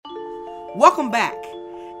Welcome back.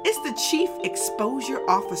 It's the Chief Exposure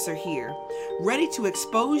Officer here, ready to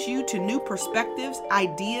expose you to new perspectives,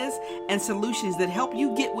 ideas, and solutions that help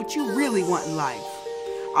you get what you really want in life.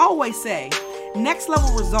 I always say, next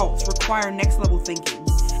level results require next level thinking,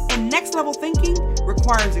 and next level thinking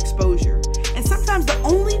requires exposure. And sometimes the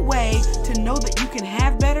only way to know that you can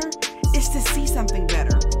have better is to see something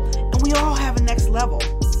better. And we all have a next level.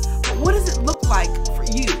 But what does it look like for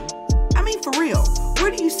you? I mean, for real. Where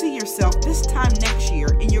do you see yourself this time next year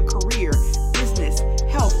in your career, business,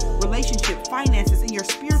 health, relationship, finances, and your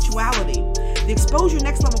spirituality? The Exposure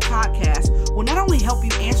Next Level podcast will not only help you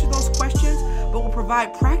answer those questions, but will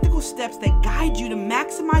provide practical steps that guide you to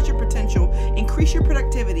maximize your potential, increase your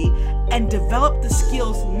productivity, and develop the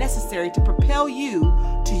skills necessary to propel you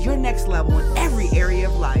to your next level in every area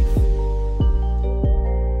of life.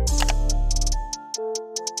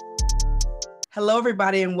 Hello,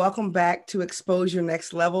 everybody, and welcome back to Exposure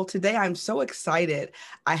Next Level. Today, I'm so excited.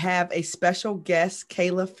 I have a special guest,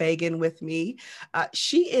 Kayla Fagan, with me.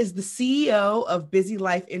 She is the CEO of Busy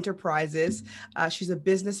Life Enterprises. She's a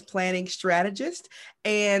business planning strategist,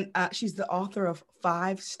 and she's the author of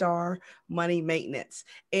 5-Star Money Maintenance.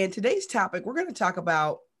 And today's topic, we're going to talk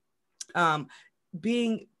about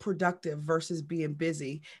being productive versus being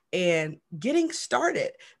busy and getting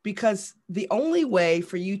started, because the only way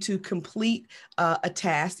for you to complete a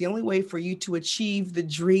task, the only way for you to achieve the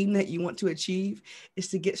dream that you want to achieve is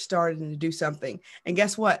to get started and to do something. And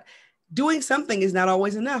guess what? Doing something is not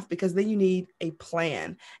always enough, because then you need a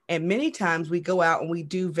plan. And many times we go out and we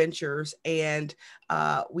do ventures and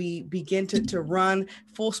we begin to run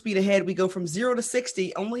full speed ahead. We go from 0 to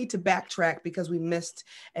 60 only to backtrack because we missed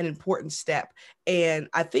an important step. And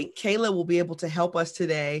I think Kayla will be able to help us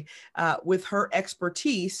today with her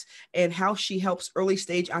expertise and how she helps early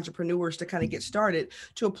stage entrepreneurs to kind of get started,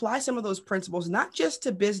 to apply some of those principles, not just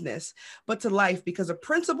to business, but to life, because a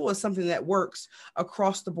principle is something that works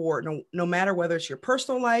across the board, no matter whether it's your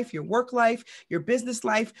personal life, your work life, your business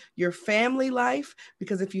life, your family life.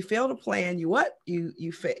 Because if you fail to plan, you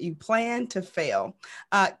plan to fail.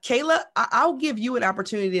 Kayla, I'll give you an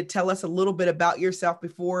opportunity to tell us a little bit about yourself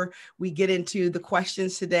before we get into the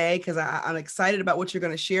questions today, because I'm excited about what you're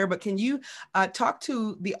going to share. But can you talk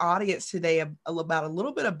to the audience today about a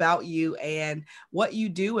little bit about you and what you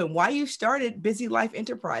do and why you started Busy Life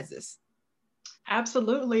Enterprises?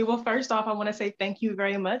 Absolutely. Well, first off, I want to say thank you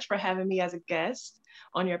very much for having me as a guest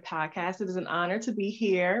on your podcast. It is an honor to be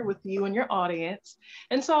here with you and your audience.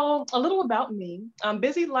 And so a little about me.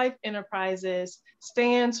 Busy Life Enterprises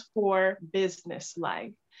stands for business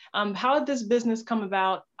life. How did this business come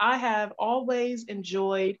about? I have always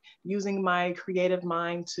enjoyed using my creative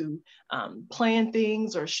mind to plan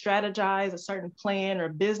things or strategize a certain plan or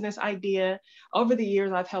business idea. Over the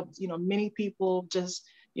years, I've helped, many people just,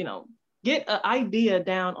 get an idea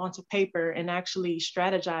down onto paper and actually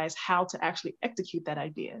strategize how to actually execute that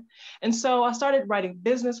idea. And so I started writing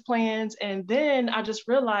business plans, and then I just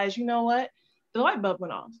realized, you know what? The light bulb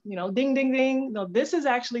went off, ding, ding, ding. No, this is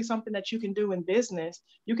actually something that you can do in business.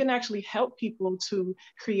 You can actually help people to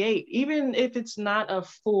create, even if it's not a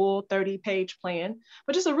full 30-page plan,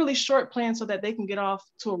 but just a really short plan so that they can get off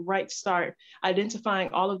to a right start,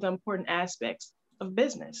 identifying all of the important aspects of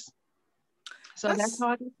business. So that's how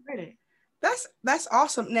I got started. That's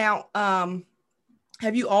awesome. Now,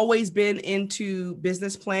 have you always been into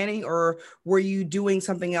business planning, or were you doing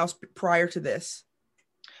something else prior to this?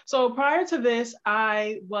 So prior to this,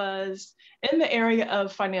 I was in the area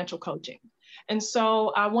of financial coaching. And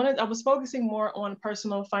so I was focusing more on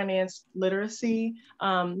personal finance literacy,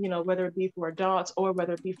 whether it be for adults or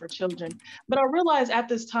whether it be for children. But I realized at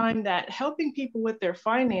this time that helping people with their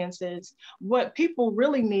finances, what people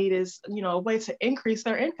really need is, a way to increase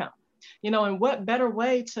their income. And what better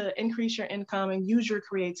way to increase your income and use your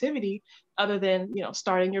creativity other than,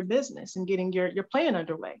 starting your business and getting your plan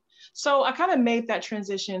underway. So I kind of made that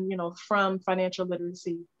transition, from financial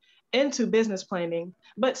literacy into business planning,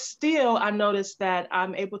 but still I noticed that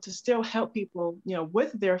I'm able to still help people,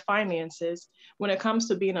 with their finances when it comes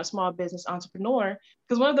to being a small business entrepreneur.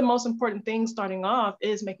 Because one of the most important things starting off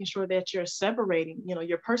is making sure that you're separating,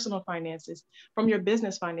 your personal finances from your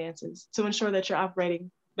business finances to ensure that you're operating,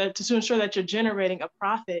 but to ensure that you're generating a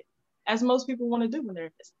profit, as most people want to do when they're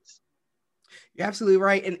in business. You're absolutely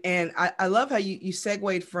right. And I love how you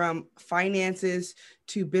segued from finances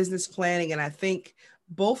to business planning. And I think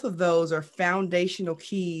both of those are foundational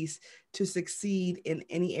keys to succeed in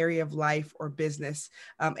any area of life or business.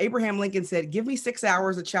 Abraham Lincoln said, give me 6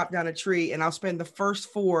 hours to chop down a tree and I'll spend the first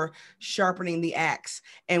 4 sharpening the axe.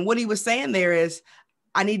 And what he was saying there is,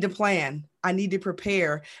 I need to plan. I need to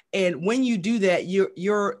prepare. And when you do that,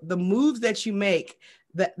 the moves that you make,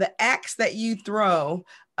 the axe that you throw,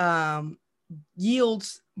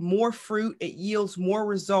 yields more fruit. It yields more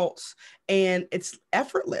results, and it's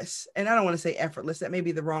effortless. And I don't want to say effortless. That may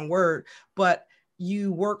be the wrong word, but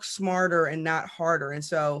you work smarter and not harder. And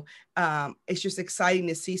so it's just exciting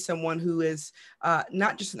to see someone who is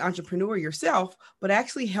not just an entrepreneur yourself, but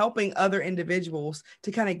actually helping other individuals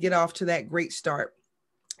to kind of get off to that great start.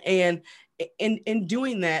 And in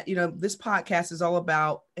doing that, this podcast is all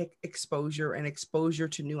about exposure and exposure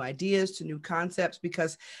to new ideas, to new concepts,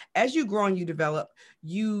 because as you grow and you develop,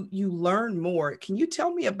 you learn more. Can you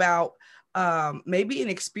tell me about maybe an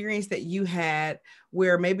experience that you had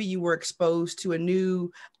where maybe you were exposed to a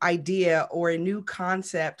new idea or a new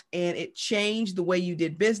concept and it changed the way you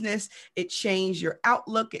did business, it changed your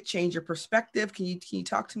outlook, it changed your perspective? Can you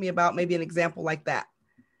talk to me about maybe an example like that?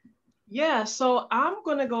 Yeah, so I'm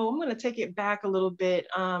gonna take it back a little bit.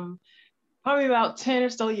 Probably about 10 or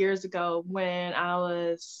so years ago when I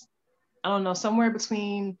was, I don't know, somewhere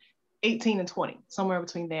between 18 and 20, somewhere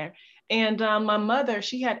between there. And my mother,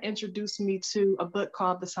 she had introduced me to a book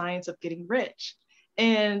called The Science of Getting Rich.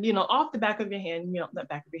 And, off the back of your hand, not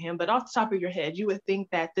back of your hand, but off the top of your head, you would think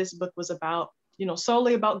that this book was about,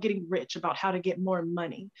 solely about getting rich, about how to get more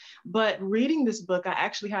money. But reading this book, I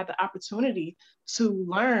actually had the opportunity to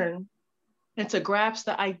learn and to grasp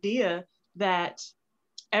the idea that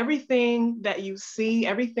everything that you see,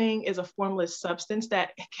 everything is a formless substance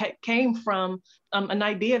that came from an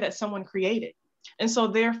idea that someone created. And so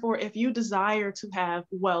therefore, if you desire to have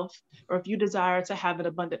wealth, or if you desire to have an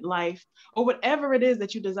abundant life, or whatever it is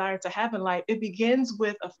that you desire to have in life, it begins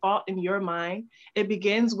with a thought in your mind. It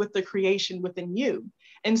begins with the creation within you.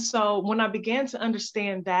 And so when I began to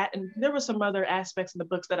understand that, and there were some other aspects in the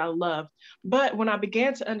books that I loved, but when I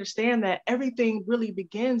began to understand that everything really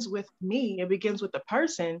begins with me, it begins with the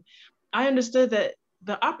person, I understood that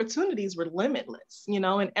the opportunities were limitless,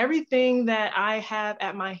 and everything that I have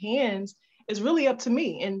at my hands is really up to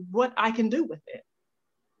me and what I can do with it.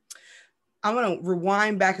 I'm going to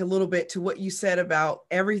rewind back a little bit to what you said about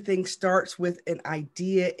everything starts with an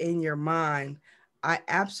idea in your mind. I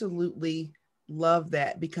absolutely love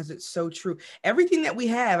that because it's so true. Everything that we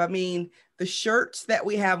have, I mean, the shirts that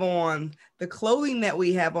we have on, the clothing that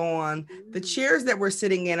we have on, the chairs that we're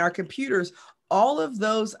sitting in, our computers, all of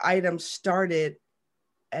those items started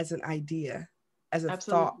as an idea, as a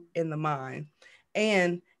thought in the mind.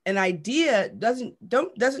 And an idea doesn't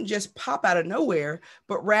just pop out of nowhere,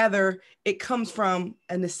 but rather it comes from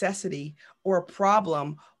a necessity or a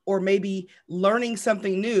problem, or maybe learning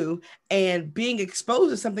something new and being exposed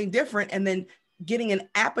to something different, and then getting an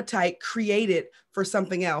appetite created for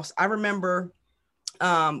something else. I remember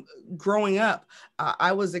growing up,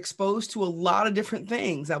 I was exposed to a lot of different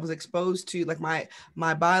things. I was exposed to, like,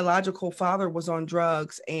 my biological father was on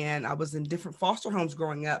drugs, and I was in different foster homes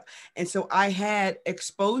growing up. And so I had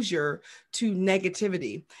exposure to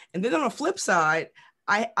negativity. And then on the flip side,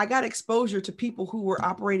 I got exposure to people who were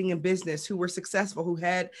operating in business, who were successful, who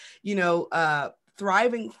had,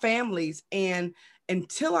 thriving families. And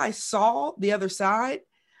until I saw the other side,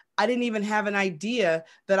 I didn't even have an idea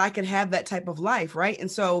that I could have that type of life, right?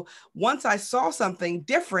 And so once I saw something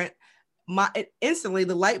different, instantly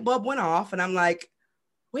the light bulb went off, and I'm like,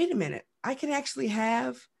 wait a minute, I can actually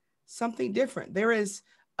have something different. There is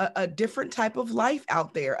a different type of life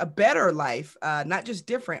out there, a better life, not just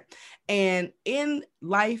different. And in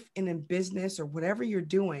life and in business or whatever you're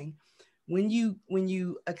doing, when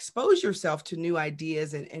you expose yourself to new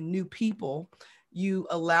ideas and new people, you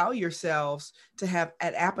allow yourselves to have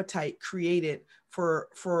an appetite created for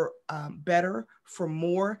better, for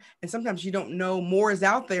more. And sometimes you don't know more is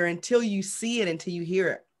out there until you see it, until you hear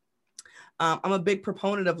it. I'm a big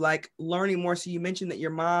proponent of learning more. So you mentioned that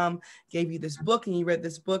your mom gave you this book and you read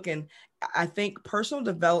this book. And I think personal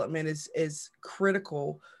development is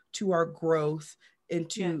critical to our growth,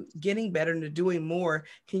 into getting better, into doing more.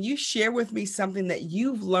 Can you share with me something that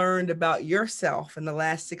you've learned about yourself in the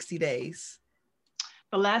last 60 days?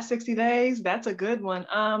 The last 60 days, that's a good one.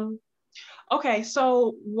 Okay,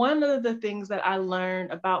 so one of the things that I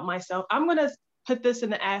learned about myself, I'm going to put this in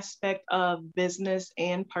the aspect of business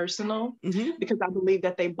and personal, because I believe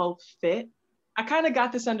that they both fit. I kind of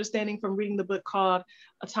got this understanding from reading the book called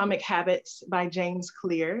Atomic Habits by James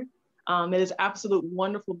Clear. It is an absolute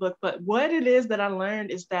wonderful book, but what it is that I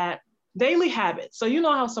learned is that daily habits. So you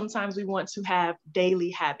know how sometimes we want to have daily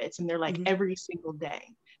habits and they're like every single day.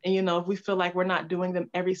 And, if we feel like we're not doing them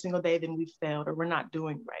every single day, then we've failed or we're not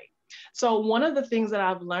doing right. So one of the things that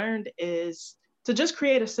I've learned is to just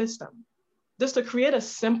create a system. just to create a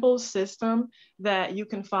simple system that you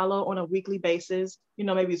can follow on a weekly basis,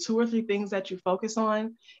 maybe 2 or 3 things that you focus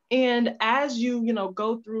on. And as you,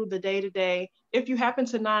 go through the day to day, if you happen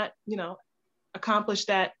to not, accomplish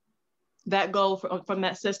that goal from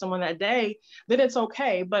that system on that day, then it's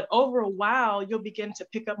okay. But over a while, you'll begin to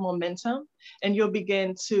pick up momentum, and you'll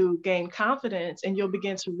begin to gain confidence, and you'll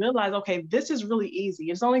begin to realize, okay, this is really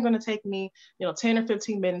easy. It's only going to take me, 10 or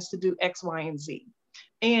 15 minutes to do X, Y, and Z.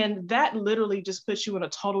 And that literally just puts you in a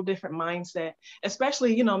total different mindset,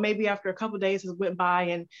 especially, maybe after a couple of days has went by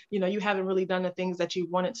and, you haven't really done the things that you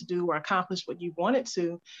wanted to do or accomplished what you wanted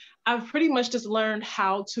to. I've pretty much just learned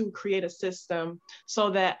how to create a system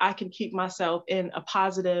so that I can keep myself in a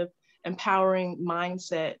positive, empowering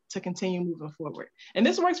mindset to continue moving forward. And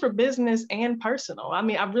this works for business and personal. I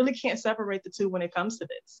mean, I really can't separate the two when it comes to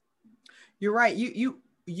this. You're right.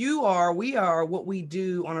 We are what we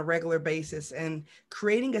do on a regular basis, and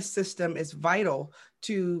creating a system is vital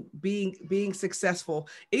to being successful.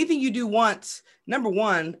 Anything you do once, number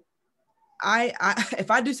one, I if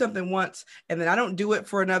I do something once and then I don't do it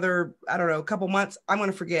for another, I don't know, a couple months, I'm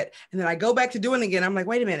going to forget. And then I go back to doing it again. I'm like,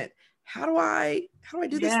 wait a minute, how do I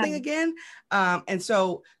do this thing again? And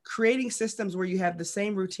so creating systems where you have the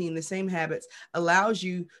same routine, the same habits allows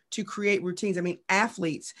you to create routines. I mean,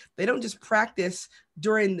 athletes, they don't just practice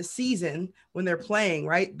during the season when they're playing,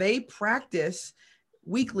 right? They practice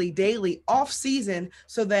weekly, daily, off season,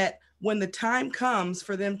 so that when the time comes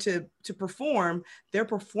for them to perform, they're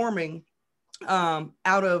performing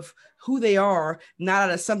out of who they are, not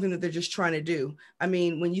out of something that they're just trying to do. I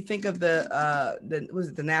mean, when you think of the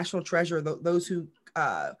National Treasure, those who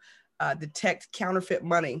detect counterfeit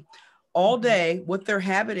money, all day, what their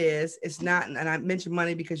habit is not, and I mentioned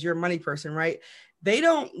money because you're a money person, right? They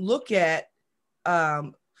don't look at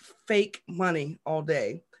fake money all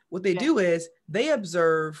day. What they do is they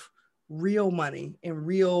observe real money and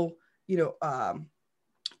real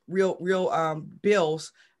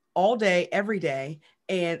bills all day, every day.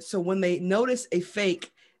 And so when they notice a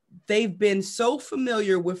fake, they've been so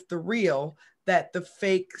familiar with the real that the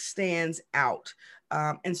fake stands out.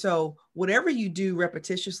 And so whatever you do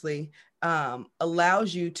repetitiously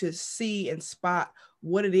allows you to see and spot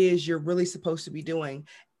what it is you're really supposed to be doing.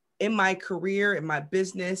 In my career, in my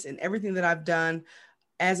business, and everything that I've done,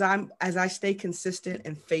 as I stay consistent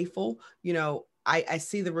and faithful, I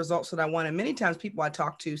see the results that I want. And many times people I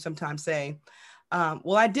talk to sometimes say,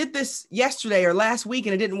 well, I did this yesterday or last week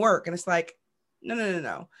and it didn't work. And it's like,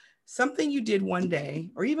 no. Something you did one day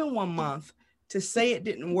or even 1 month, to say it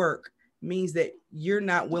didn't work means that you're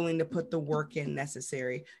not willing to put the work in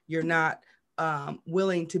necessary. You're not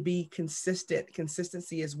willing to be consistent.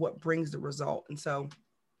 Consistency is what brings the result. And so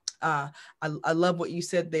I love what you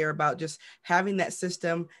said there about just having that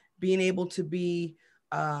system, being able to be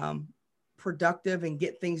productive and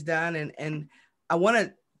get things done. And I want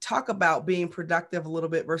to talk about being productive a little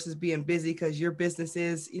bit versus being busy, because your business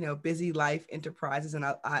is, Busy Life Enterprises. And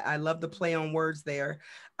I love the play on words there.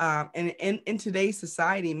 And in today's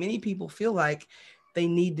society, many people feel like they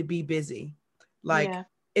need to be busy. Like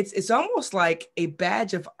it's almost like a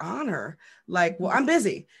badge of honor. Like, well, I'm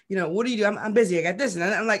busy. What do you do? I'm busy. I got this. And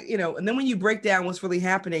I'm like, and then when you break down what's really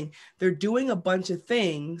happening, they're doing a bunch of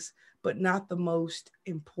things, but not the most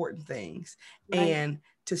important things. Right. And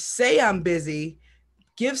to say I'm busy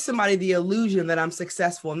give somebody the illusion that I'm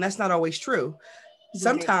successful. And that's not always true. Right.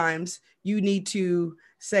 Sometimes you need to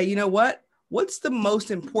say, you know what? What's the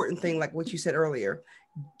most important thing? Like what you said earlier,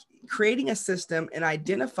 creating a system and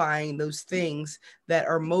identifying those things that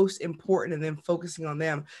are most important and then focusing on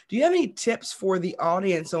them. Do you have any tips for the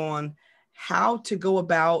audience on how to go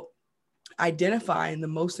about identifying the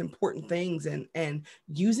most important things and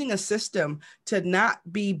using a system to not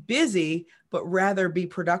be busy, but rather be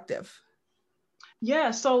productive?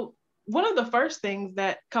 Yeah. So one of the first things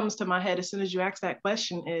that comes to my head as soon as you ask that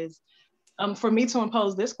question is for me to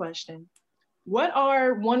impose this question: what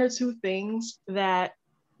are 1 or 2 things that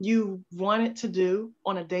you wanted to do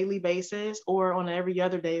on a daily basis or on an every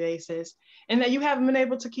other day basis, and that you haven't been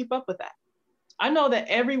able to keep up with that? I know that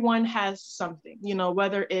everyone has something,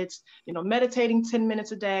 whether it's, meditating 10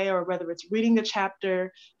 minutes a day, or whether it's reading a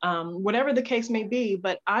chapter, whatever the case may be.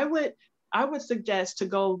 But I would suggest to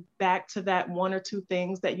go back to that 1 or 2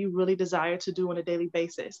 things that you really desire to do on a daily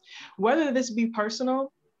basis, whether this be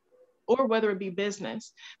personal or whether it be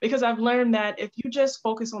business. Because I've learned that if you just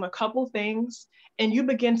focus on a couple things and you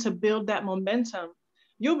begin to build that momentum,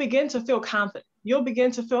 you'll begin to feel confident. You'll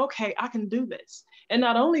begin to feel, okay, I can do this. And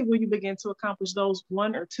not only will you begin to accomplish those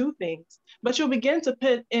one or two things, but you'll begin to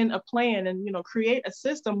put in a plan and, create a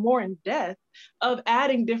system more in depth of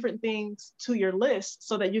adding different things to your list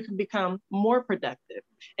so that you can become more productive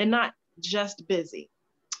and not just busy.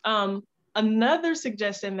 Another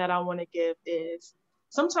suggestion that I want to give is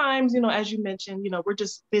sometimes, as you mentioned, we're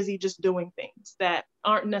just busy just doing things that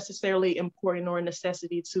aren't necessarily important or a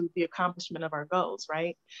necessity to the accomplishment of our goals,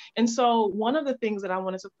 right? And so one of the things that I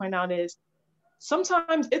wanted to point out is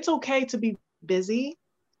sometimes it's okay to be busy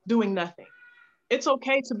doing nothing. It's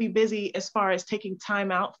okay to be busy as far as taking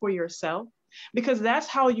time out for yourself, because that's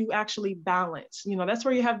how you actually balance. That's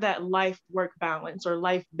where you have that life work balance or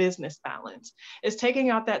life business balance, is taking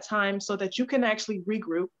out that time so that you can actually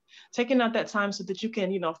regroup, taking out that time so that you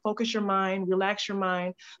can, focus your mind, relax your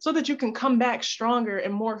mind, so that you can come back stronger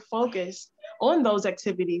and more focused on those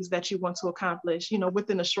activities that you want to accomplish,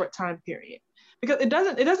 within a short time period. Because it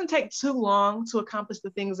doesn't take too long to accomplish the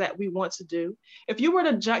things that we want to do. If you were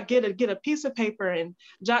to get a piece of paper and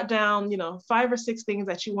jot down, 5 or 6 things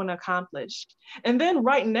that you want to accomplish, and then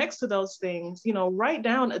right next to those things, write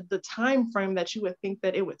down the time frame that you would think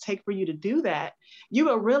that it would take for you to do that, you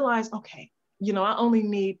will realize, okay, I only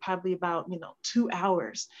need probably about, 2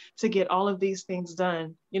 hours to get all of these things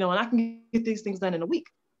done, and I can get these things done in a week.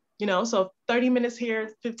 So 30 minutes here,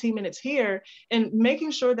 15 minutes here, and making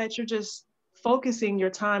sure that you're just focusing your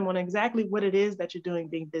time on exactly what it is that you're doing,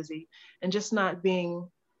 being busy, and just not being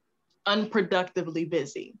unproductively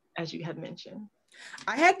busy, as you had mentioned.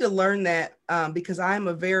 I had to learn that because I'm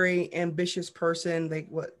a very ambitious person,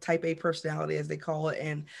 what type A personality, as they call it.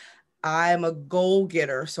 And I'm a goal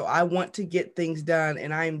getter. So I want to get things done,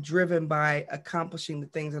 and I'm driven by accomplishing the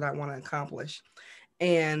things that I want to accomplish.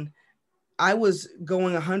 And I was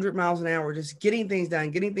going 100 miles an hour, just getting things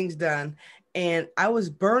done. And I was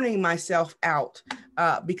burning myself out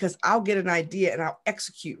because I'll get an idea and I'll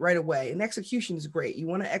execute right away. And execution is great. You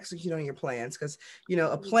want to execute on your plans because,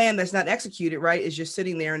 a plan that's not executed, right, is just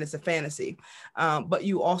sitting there and it's a fantasy. But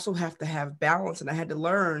you also have to have balance. And I had to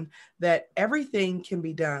learn that everything can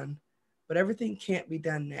be done, but everything can't be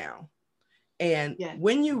done now. And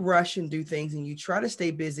when you rush and do things and you try to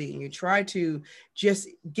stay busy and you try to just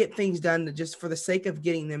get things done just for the sake of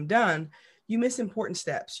getting them done, you miss important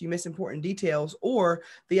steps, you miss important details, or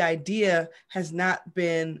the idea has not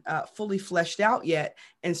been fully fleshed out yet.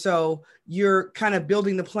 And so you're kind of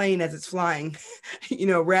building the plane as it's flying,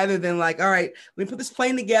 rather than like, all right, let me put this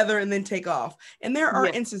plane together and then take off. And there are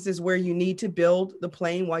instances where you need to build the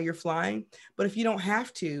plane while you're flying. But if you don't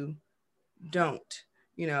have to, don't.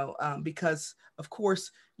 Because of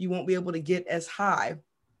course you won't be able to get as high.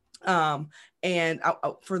 And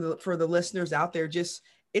for the listeners out there, just,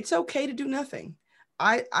 it's okay to do nothing.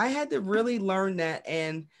 I had to really learn that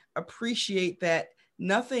and appreciate that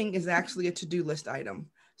nothing is actually a to-do list item.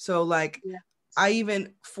 So I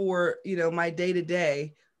even for, my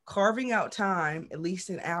day-to-day, carving out time, at least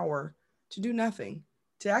an hour, to do nothing,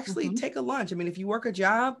 to actually take a lunch. I mean, if you work a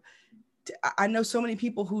job, I know so many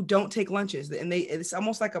people who don't take lunches, and it's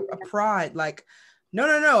almost like a pride, like, no,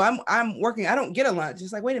 I'm working, I don't get a lunch.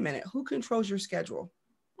 It's like, wait a minute, who controls your schedule?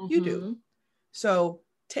 You do. So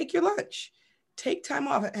take your lunch, take time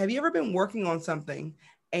off. Have you ever been working on something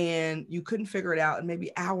and you couldn't figure it out, and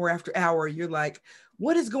maybe hour after hour you're like,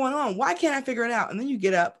 what is going on? Why can't I figure it out? And then you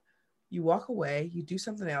get up, you walk away, you do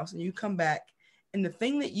something else, and you come back, and the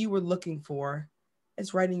thing that you were looking for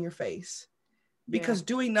is right in your face. Because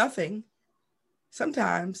doing nothing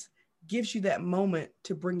sometimes gives you that moment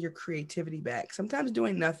to bring your creativity back. Sometimes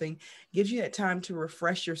doing nothing gives you that time to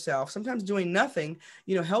refresh yourself. Sometimes doing nothing,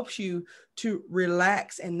 helps you to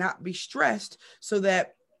relax and not be stressed so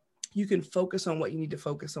that you can focus on what you need to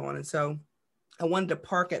focus on. And so I wanted to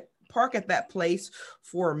park at that place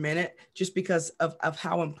for a minute, just because of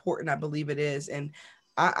how important I believe it is. And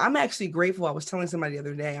I'm actually grateful. I was telling somebody the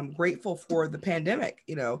other day, I'm grateful for the pandemic.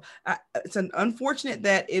 It's unfortunate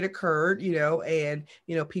that it occurred, and,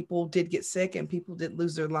 people did get sick and people did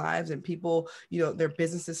lose their lives, and people, their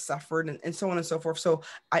businesses suffered, and so on and so forth. So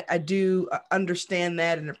I do understand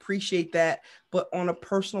that and appreciate that. But on a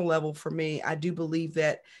personal level, for me, I do believe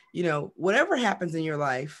that, whatever happens in your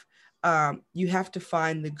life, you have to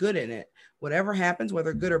find the good in it. Whatever happens,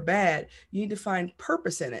 whether good or bad, you need to find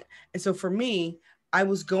purpose in it. And so for me, I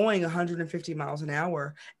was going 150 miles an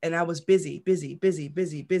hour, and I was busy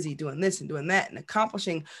doing this and doing that and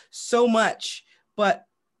accomplishing so much, but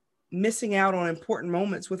missing out on important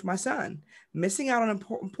moments with my son, missing out on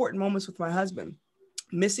important moments with my husband,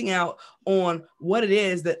 missing out on what it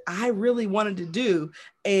is that I really wanted to do.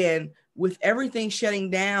 And with everything shutting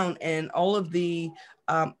down and all of the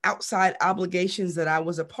outside obligations that I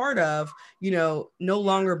was a part of, no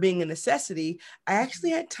longer being a necessity, I actually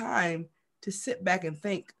had time to sit back and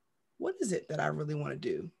think, what is it that I really want to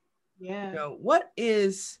do? Yeah. What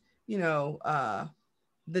is, the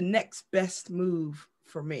next best move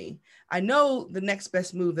for me? I know the next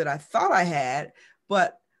best move that I thought I had,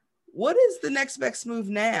 but what is the next best move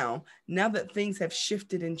now that things have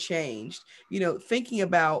shifted and changed? Thinking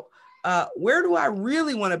about where do I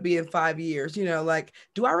really want to be in 5 years? Like,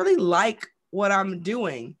 do I really like what I'm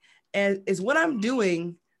doing? And is what I'm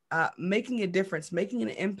doing making a difference, making an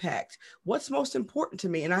impact? What's most important to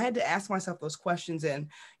me? And I had to ask myself those questions. And,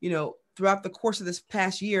 throughout the course of this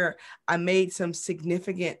past year, I made some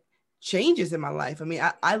significant changes in my life. I mean,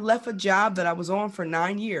 I left a job that I was on for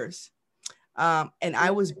 9 years. And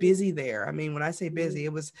I was busy there. I mean, when I say busy,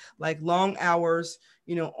 it was like long hours,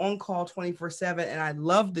 on call 24/7. And I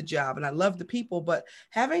loved the job and I loved the people, but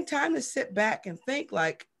having time to sit back and think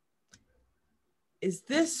like, is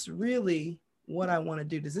this really what I want to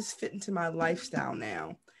do? Does this fit into my lifestyle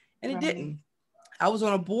now? And it didn't. I was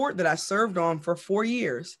on a board that I served on for 4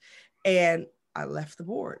 years and I left the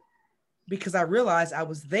board because I realized I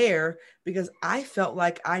was there because I felt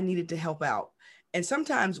like I needed to help out. And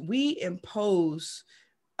sometimes we impose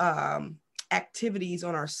activities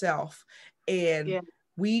on ourselves, and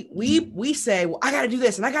we say, well, I got to do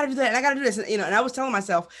this and I got to do that and I got to do this. And, and I was telling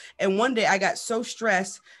myself, and one day I got so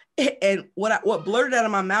stressed, and what blurted out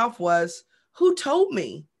of my mouth was, who told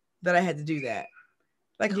me that I had to do that?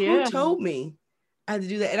 Like, who told me I had to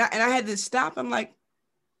do that? And I had to stop. I'm like,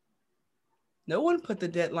 no one put the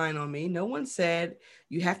deadline on me. No one said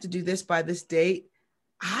you have to do this by this date.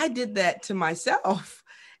 I did that to myself.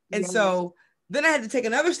 And so then I had to take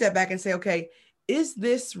another step back and say, okay, is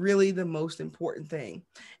this really the most important thing?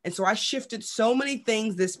 And so I shifted so many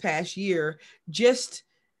things this past year, just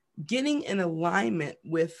getting in alignment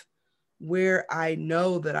with where I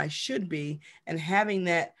know that I should be, and having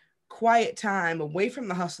that quiet time away from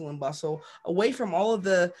the hustle and bustle, away from all of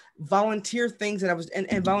the volunteer things that I was,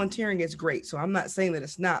 and volunteering is great. So I'm not saying that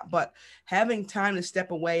it's not, but having time to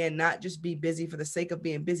step away and not just be busy for the sake of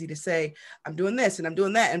being busy, to say, I'm doing this and I'm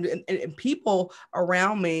doing that. And people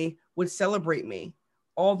around me would celebrate me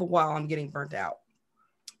all the while I'm getting burnt out.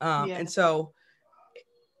 And so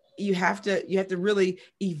you have to really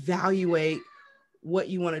evaluate what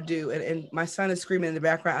you want to do. And my son is screaming in the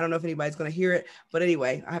background. I don't know if anybody's going to hear it, but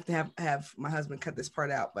anyway, I have to have my husband cut this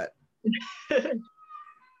part out, but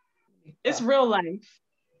it's real life.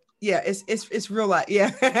 Yeah, it's real life.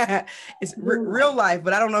 Yeah. It's real life,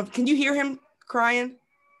 but I don't know can you hear him crying?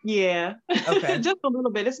 Yeah. Okay. Just a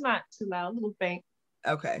little bit. It's not too loud, a little faint.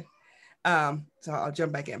 Okay. So I'll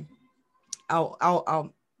jump back in. I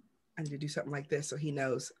need to do something like this so he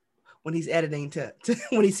knows when he's editing to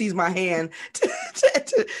when he sees my hand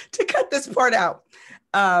to cut this part out.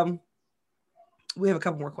 We have a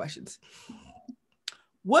couple more questions.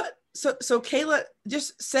 So Kayla,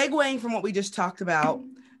 just segueing from what we just talked about,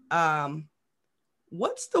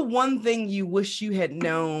 what's the one thing you wish you had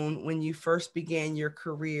known when you first began your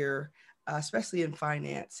career, especially in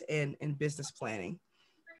finance and business planning?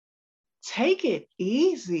 Take it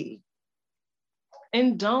easy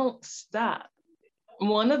and don't stop.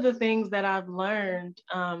 One of the things that I've learned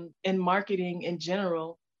in marketing in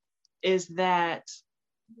general is that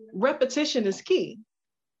repetition is key.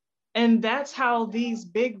 And that's how these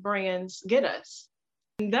big brands get us.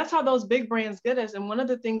 And that's how those big brands get us. And one of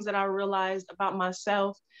the things that I realized about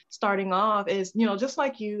myself starting off is, just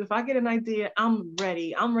like you, if I get an idea, I'm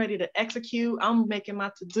ready. I'm ready to execute. I'm making my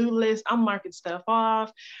to-do list. I'm marking stuff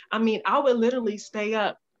off. I mean, I would literally stay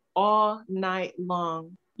up all night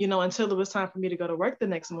long, until it was time for me to go to work the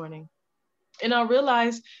next morning. And I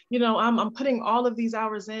realized, I'm putting all of these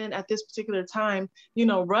hours in at this particular time,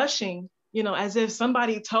 rushing, as if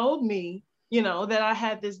somebody told me, that I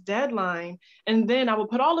had this deadline. And then I would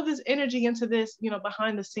put all of this energy into this,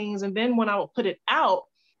 behind the scenes. And then when I would put it out,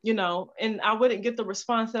 and I wouldn't get the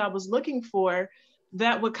response that I was looking for,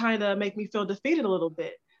 that would kind of make me feel defeated a little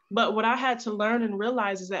bit. But what I had to learn and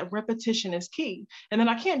realize is that repetition is key. And then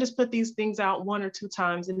I can't just put these things out 1 or 2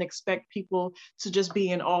 times and expect people to just be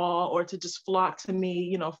in awe or to just flock to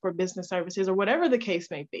me, for business services or whatever the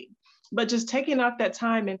case may be. But just taking out that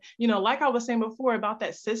time and, like I was saying before about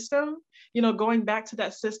that system, going back to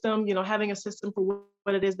that system, having a system for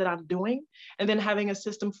what it is that I'm doing, and then having a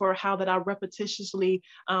system for how that I repetitiously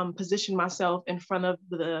position myself in front of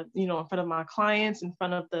in front of my clients, in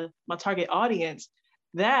front of my target audience.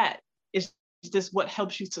 That is just what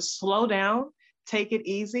helps you to slow down, take it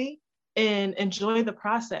easy, and enjoy the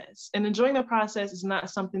process. And enjoying the process is not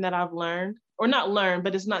something that I've learned, or not learned,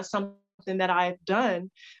 but it's not something that I've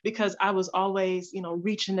done because I was always,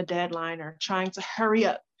 reaching the deadline or trying to hurry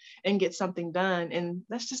up and get something done. And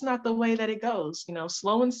that's just not the way that it goes.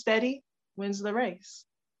 Slow and steady wins the race.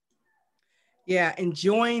 Yeah,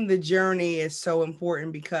 enjoying the journey is so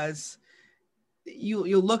important because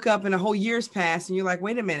you'll look up and a whole year's passed and you're like,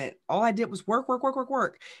 wait a minute, all I did was work, work, work, work,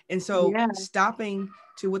 work. And so Yeah. stopping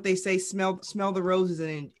to what they say, smell the roses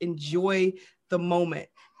and enjoy the moment.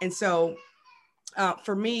 And so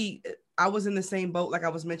for me, I was in the same boat, like I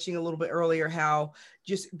was mentioning a little bit earlier, how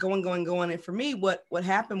just going. And for me, what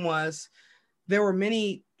happened was there were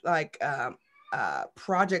many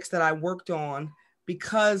projects that I worked on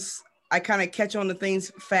because I kind of catch on to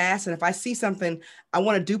things fast. And if I see something, I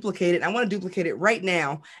want to duplicate it. I want to duplicate it right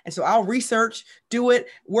now. And so I'll research, do it,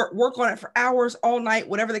 work on it for hours, all night,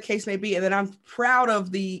 whatever the case may be. And then I'm proud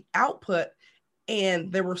of the output.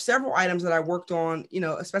 And there were several items that I worked on,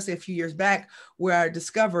 especially a few years back, where I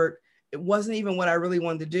discovered it wasn't even what I really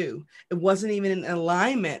wanted to do. It wasn't even in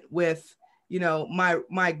alignment with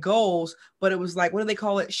my goals, but it was like, what do they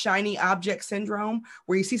call it? Shiny object syndrome,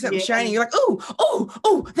 where you see something shiny, you're like,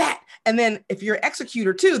 oh, that. And then if you're an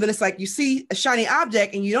executor too, then it's like you see a shiny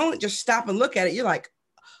object and you don't just stop and look at it. You're like,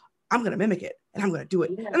 I'm going to mimic it and I'm going to do it.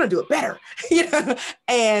 I'm going to do it better.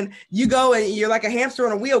 And you go and you're like a hamster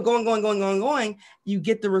on a wheel going. You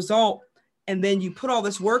get the result. And then you put all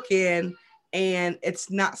this work in and it's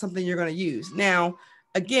not something you're going to use. Now,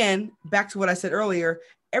 again, back to what I said earlier,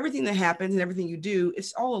 everything that happens and everything you do,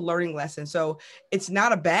 it's all a learning lesson. So it's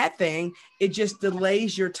not a bad thing. It just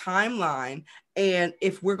delays your timeline. And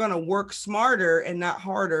if we're going to work smarter and not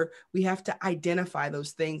harder, we have to identify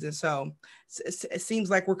those things. And so it seems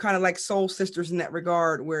like we're kind of like soul sisters in that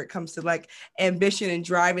regard, where it comes to like ambition and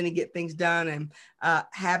driving to get things done and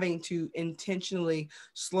having to intentionally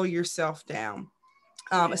slow yourself down,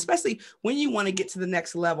 especially when you want to get to the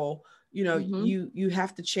next level. You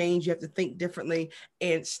have to change, you have to think differently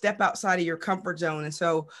and step outside of your comfort zone. And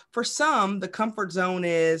so for some, the comfort zone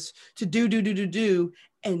is to do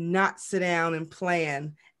and not sit down and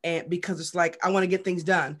plan, and because it's like, I want to get things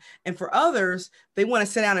done. And for others, they want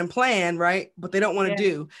to sit down and plan, right? But they don't want to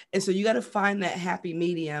do. And so you got to find that happy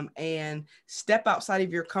medium and step outside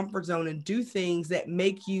of your comfort zone and do things that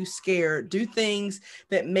make you scared, do things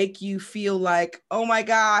that make you feel like, oh my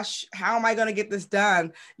gosh, how am I going to get this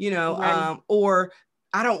done? Or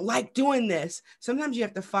I don't like doing this. Sometimes you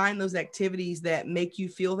have to find those activities that make you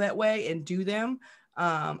feel that way and do them.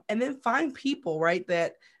 And then find people, right,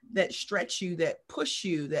 that stretch you, that push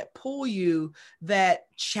you, that pull you, that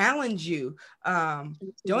challenge you.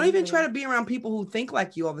 Don't even try to be around people who think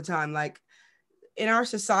like you all the time. Like in our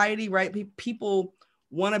society, right, people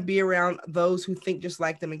want to be around those who think just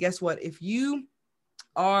like them. And guess what? If you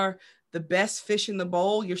are the best fish in the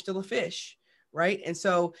bowl, you're still a fish. Right. And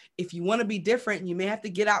so if you want to be different, you may have to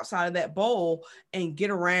get outside of that bowl and get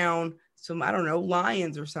around some, I don't know,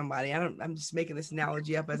 lions or somebody. I'm just making this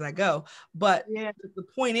analogy up as I go. But the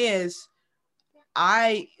point is,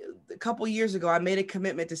 a couple years ago, I made a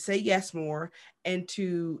commitment to say yes more and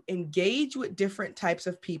to engage with different types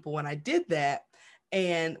of people. And I did that.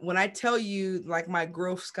 And when I tell you, like, my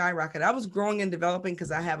growth skyrocketed, I was growing and developing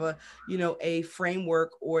because I have a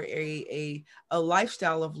framework or a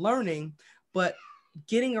lifestyle of learning, but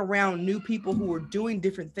getting around new people who were doing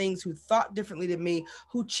different things, who thought differently than me,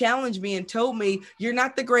 who challenged me and told me, you're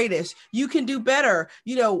not the greatest, you can do better.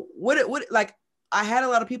 Like, I had a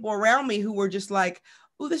lot of people around me who were just like,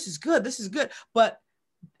 oh, this is good. But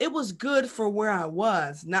it was good for where I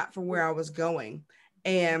was, not for where I was going.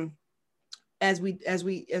 And as we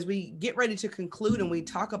get ready to conclude and we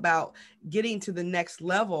talk about getting to the next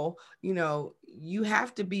level, you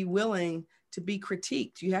have to be willing to be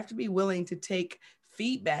critiqued. You have to be willing to take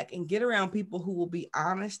feedback and get around people who will be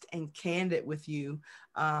honest and candid with you,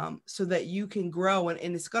 so that you can grow. And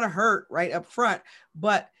it's going to hurt right up front,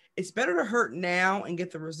 but it's better to hurt now and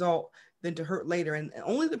get the result than to hurt later. And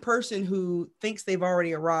only the person who thinks they've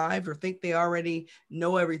already arrived or think they already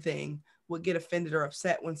know everything would get offended or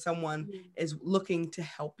upset when someone is looking to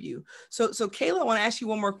help you. So Kayla, I want to ask you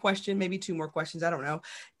one more question, maybe two more questions. I don't know.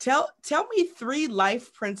 Tell me 3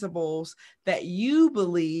 life principles that you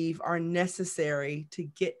believe are necessary to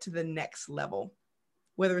get to the next level,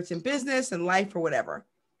 whether it's in business and life or whatever.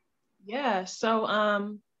 Yeah.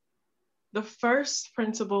 So, the first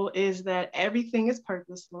principle is that everything is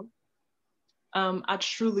purposeful. I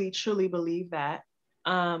truly, truly believe that.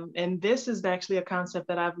 And this is actually a concept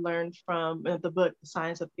that I've learned from the book, The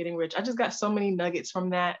Science of Getting Rich. I just got so many nuggets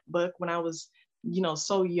from that book when I was,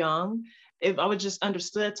 so young. If I would just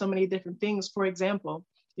understood so many different things. For example,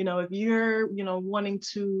 if you're, wanting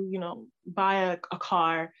to, buy a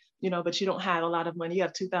car, but you don't have a lot of money. You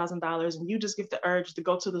have $2,000 and you just get the urge to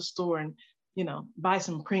go to the store and, buy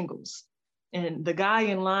some Pringles. And the guy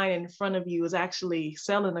in line in front of you is actually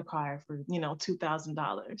selling the car for,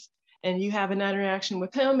 $2,000. And you have an interaction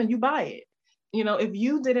with him and you buy it. If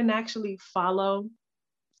you didn't actually follow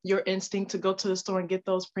your instinct to go to the store and get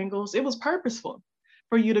those Pringles, it was purposeful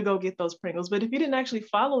for you to go get those Pringles. But if you didn't actually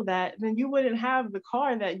follow that, then you wouldn't have the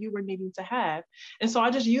car that you were needing to have. And so I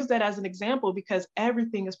just use that as an example because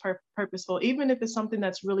everything is purposeful. Even if it's something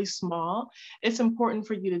that's really small, it's important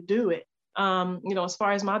for you to do it. As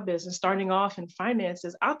far as my business, starting off in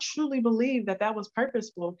finances, I truly believe that was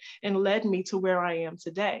purposeful and led me to where I am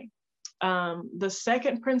today. The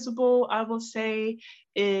second principle I will say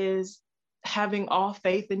is having all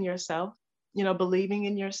faith in yourself, believing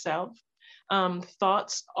in yourself.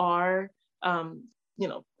 Thoughts are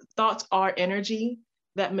energy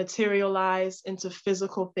that materialize into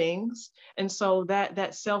physical things. And so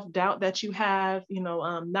that self-doubt that you have,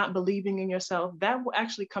 not believing in yourself, that will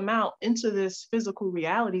actually come out into this physical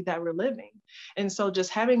reality that we're living. And so just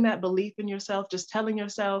having that belief in yourself, just telling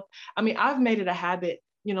yourself, I've made it a habit,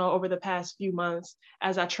 over the past few months,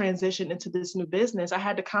 as I transitioned into this new business, I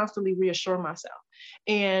had to constantly reassure myself.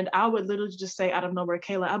 And I would literally just say out of nowhere,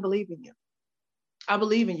 Kayla, I believe in you. I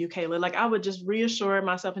believe in you, Kayla. Like I would just reassure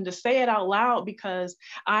myself and just say it out loud because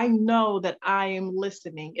I know that I am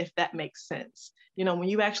listening, if that makes sense. When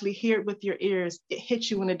you actually hear it with your ears, it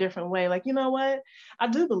hits you in a different way. Like, you know what? I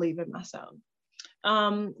do believe in myself.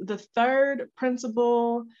 The third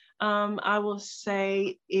principle I will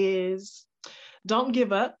say is don't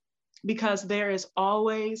give up, because there is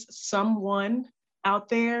always someone out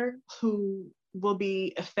there who will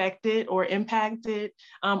be affected or impacted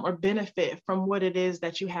or benefit from what it is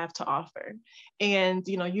that you have to offer. And,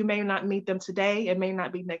 you may not meet them today. It may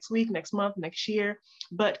not be next week, next month, next year,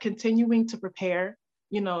 but continuing to prepare,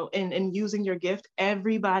 and using your gift.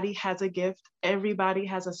 Everybody has a gift. Everybody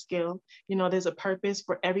has a skill. There's a purpose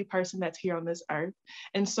for every person that's here on this earth.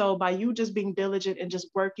 And so by you just being diligent and just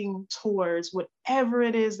working towards whatever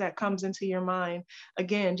it is that comes into your mind,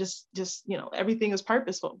 again, just everything is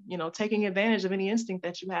purposeful, taking advantage of any instinct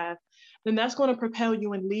that you have, then that's going to propel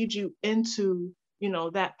you and lead you into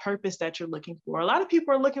that purpose that you're looking for. A lot of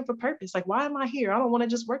people are looking for purpose. Like, why am I here? I don't want to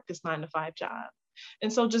just work this 9-to-5 job.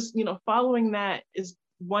 And so just, following that is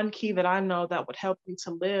one key that I know that would help you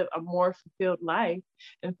to live a more fulfilled life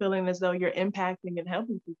and feeling as though you're impacting and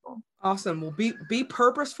helping people. Awesome. Well, be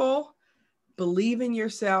purposeful, believe in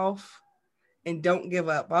yourself, and don't give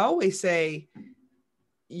up. I always say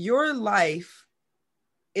your life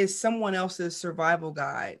is someone else's survival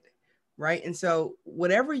guide, right? And so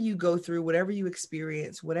whatever you go through, whatever you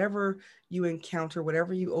experience, whatever you encounter,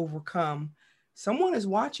 whatever you overcome, someone is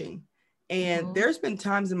watching. And there's been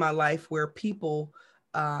times in my life where people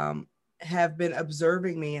have been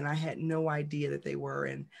observing me and I had no idea that they were.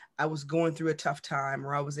 And I was going through a tough time,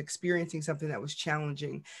 or I was experiencing something that was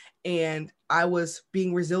challenging. And I was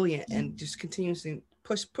being resilient and just continuously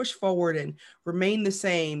push forward and remain the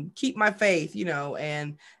same, keep my faith,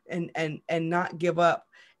 and not give up.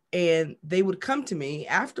 And they would come to me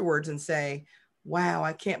afterwards and say, wow,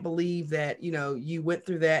 I can't believe that, you went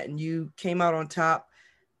through that and you came out on top.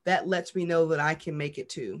 That lets me know that I can make it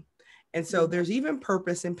too. And so there's even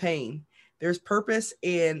purpose in pain. There's purpose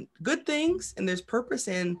in good things, and there's purpose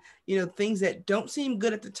in, things that don't seem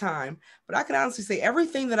good at the time. But I can honestly say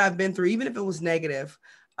everything that I've been through, even if it was negative,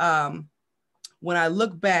 when I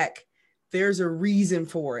look back, there's a reason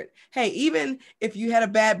for it. Hey, even if you had a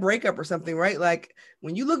bad breakup or something, right? Like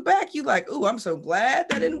when you look back, you like, oh, I'm so glad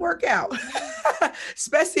that didn't work out.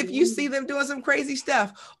 Especially if you see them doing some crazy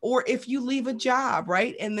stuff, or if you leave a job,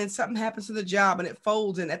 right? And then something happens to the job and it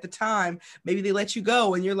folds. And at the time, maybe they let you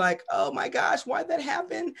go and you're like, oh my gosh, why'd that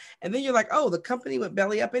happen? And then you're like, oh, the company went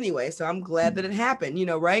belly up anyway. So I'm glad that it happened,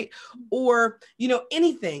 right? Or,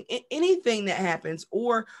 anything that happens,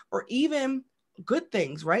 or even good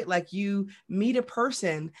things, right? Like you meet a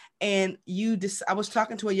person and I was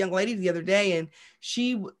talking to a young lady the other day, and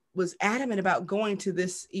she was adamant about going to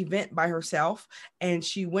this event by herself. And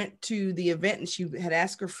she went to the event and she had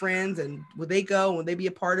asked her friends, and would they go? Would they be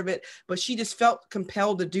a part of it? But she just felt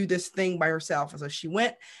compelled to do this thing by herself. And so she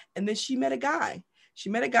went, and then she met a guy. She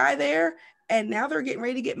met a guy there, and now they're getting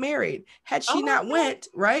ready to get married. Had she not went,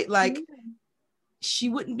 right? Like she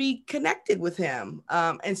wouldn't be connected with him.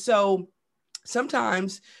 And so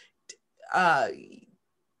sometimes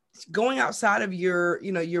going outside of your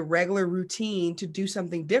regular routine to do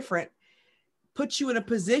something different puts you in a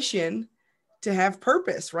position to have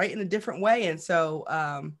purpose, right? In a different way. And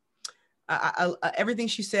so everything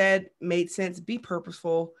she said made sense. Be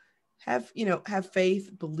purposeful, have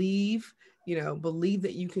faith, believe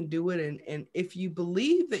that you can do it. And if you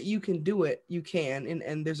believe that you can do it, you can.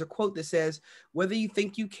 And there's a quote that says, whether you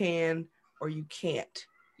think you can or you can't,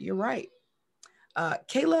 you're right.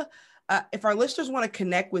 Kayla, if our listeners want to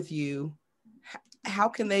connect with you, how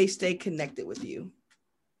can they stay connected with you?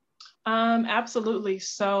 Absolutely.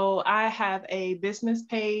 So I have a business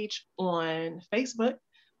page on Facebook,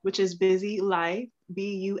 which is Busy Life,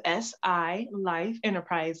 BUSI Life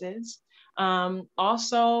Enterprises.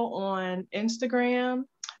 Also on Instagram,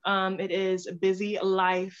 it is Busy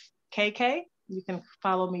Life KK. You can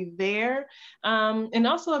follow me there. And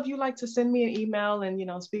also, if you'd like to send me an email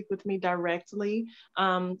and, speak with me directly,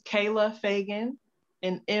 Kayla Fagan,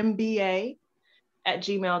 an MBA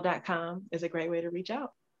 @gmail.com is a great way to reach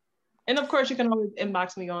out. And of course, you can always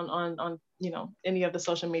inbox me on any of the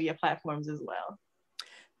social media platforms as well.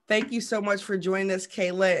 Thank you so much for joining us,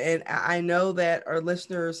 Kayla. And I know that our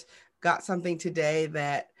listeners got something today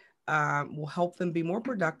that will help them be more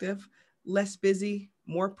productive, less busy,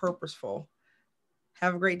 more purposeful.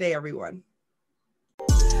 Have a great day, everyone.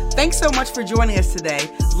 Thanks so much for joining us today.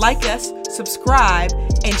 Like us, subscribe,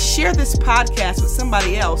 and share this podcast with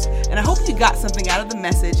somebody else. And I hope you got something out of the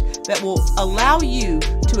message that will allow you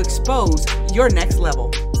to expose your next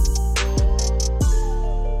level.